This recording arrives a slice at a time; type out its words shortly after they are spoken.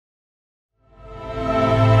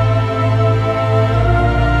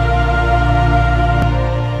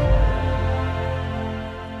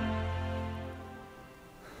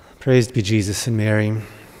Praised be Jesus and Mary.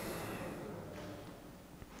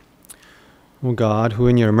 O God, who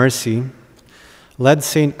in your mercy led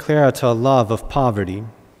St. Clare to a love of poverty,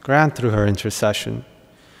 grant through her intercession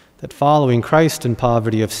that following Christ in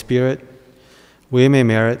poverty of spirit, we may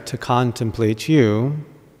merit to contemplate you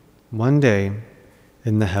one day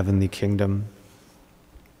in the heavenly kingdom.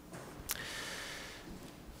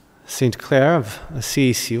 St. Clare of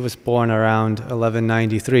Assisi was born around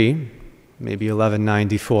 1193, maybe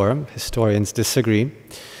 1194, historians disagree,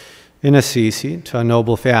 in Assisi to a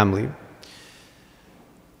noble family.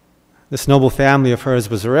 This noble family of hers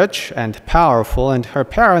was rich and powerful, and her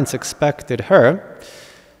parents expected her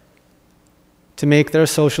to make their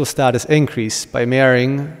social status increase by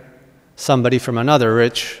marrying somebody from another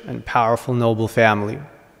rich and powerful noble family.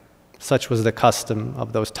 Such was the custom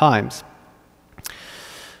of those times.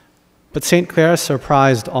 But St. Clare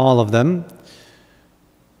surprised all of them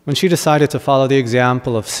when she decided to follow the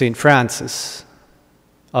example of St. Francis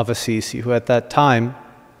of Assisi, who at that time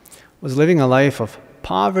was living a life of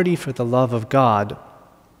poverty for the love of God.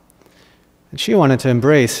 And she wanted to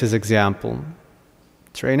embrace his example,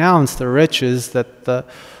 to renounce the riches that the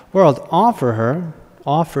world offered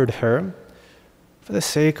her for the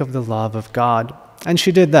sake of the love of God. And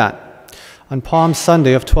she did that. On Palm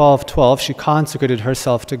Sunday of 1212, she consecrated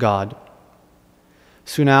herself to God.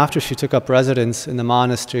 Soon after, she took up residence in the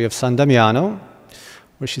monastery of San Damiano,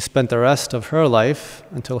 where she spent the rest of her life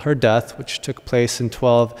until her death, which took place in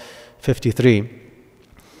 1253.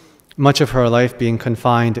 Much of her life being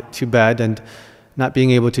confined to bed and not being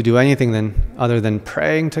able to do anything other than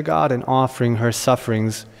praying to God and offering her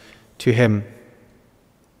sufferings to Him.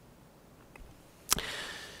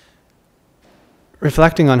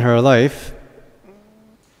 Reflecting on her life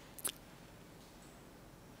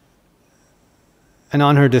and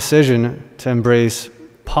on her decision to embrace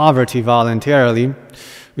poverty voluntarily,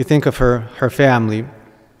 we think of her family,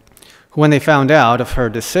 who, when they found out of her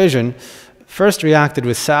decision, first reacted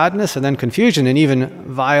with sadness and then confusion and even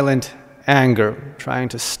violent anger, trying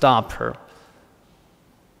to stop her.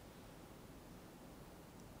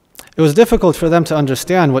 It was difficult for them to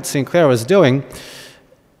understand what St. Clare was doing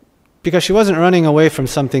because she wasn't running away from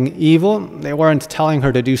something evil. They weren't telling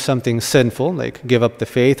her to do something sinful, like give up the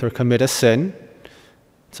faith or commit a sin.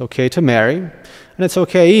 It's okay to marry, and it's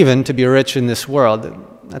okay even to be rich in this world.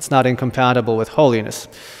 That's not incompatible with holiness.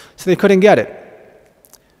 So they couldn't get it.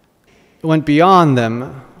 It went beyond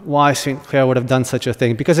them why St. Clare would have done such a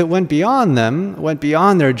thing, because it went beyond them, went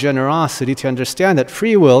beyond their generosity to understand that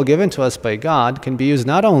free will given to us by God can be used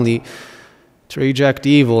not only to reject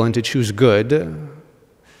evil and to choose good,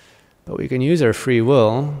 but we can use our free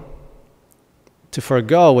will to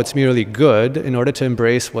forego what's merely good in order to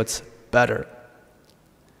embrace what's better.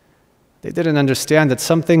 They didn't understand that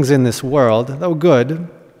some things in this world, though good,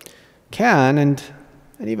 can and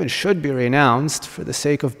even should be renounced for the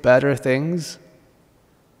sake of better things.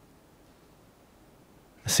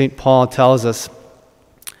 St. Paul tells us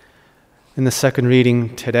in the second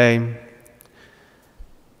reading today,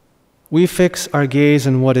 we fix our gaze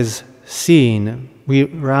on what is seen. We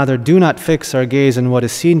rather do not fix our gaze on what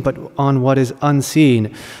is seen, but on what is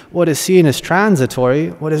unseen. What is seen is transitory.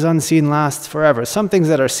 What is unseen lasts forever. Some things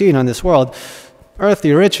that are seen on this world,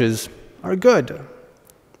 earthly riches, are good,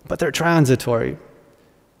 but they're transitory.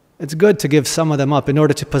 It's good to give some of them up in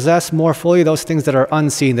order to possess more fully those things that are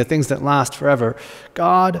unseen, the things that last forever,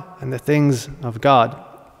 God and the things of God.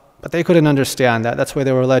 But they couldn't understand that. That's why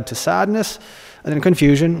they were led to sadness and then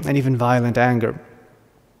confusion and even violent anger.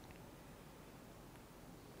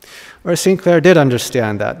 Whereas St. Clare did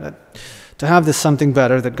understand that to have this something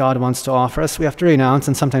better that God wants to offer us, we have to renounce,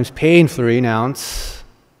 and sometimes painfully renounce,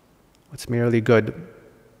 what's merely good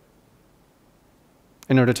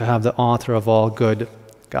in order to have the author of all good,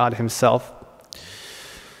 God Himself.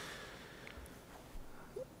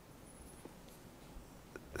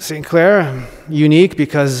 St. Clare, unique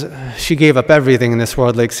because she gave up everything in this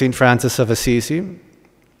world like St. Francis of Assisi.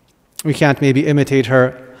 We can't maybe imitate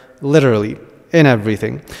her literally in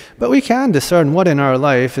everything, but we can discern what in our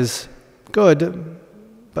life is good,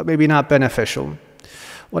 but maybe not beneficial.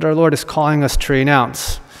 What our Lord is calling us to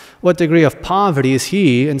renounce. What degree of poverty is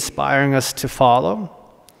He inspiring us to follow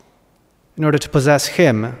in order to possess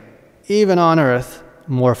Him, even on earth,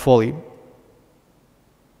 more fully.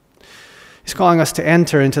 He's calling us to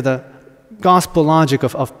enter into the gospel logic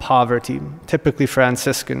of poverty, typically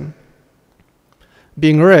Franciscan.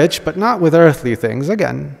 Being rich, but not with earthly things.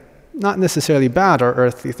 Again, not necessarily bad or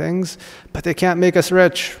earthly things, but they can't make us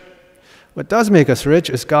rich. What does make us rich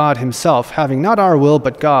is God Himself, having not our will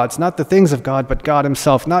but God's, not the things of God but God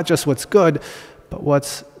Himself, not just what's good, but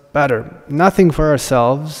what's better. Nothing for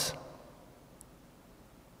ourselves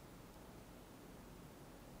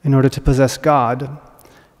in order to possess God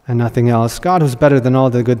and nothing else. God who's better than all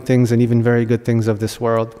the good things and even very good things of this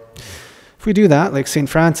world. If we do that, like St.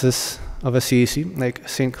 Francis of Assisi, like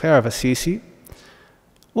St. Clare of Assisi,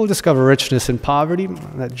 we'll discover richness in poverty,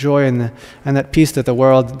 that joy and that peace that the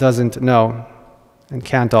world doesn't know and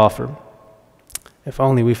can't offer. If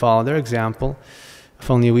only we follow their example, if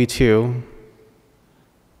only we too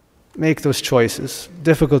make those choices,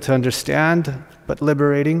 difficult to understand, but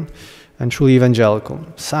liberating and truly evangelical,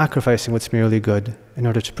 sacrificing what's merely good in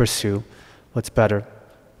order to pursue what's better,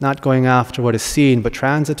 not going after what is seen but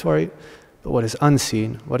transitory, but what is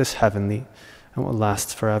unseen, what is heavenly, and what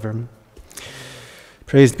lasts forever.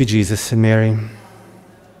 Praised be Jesus and Mary.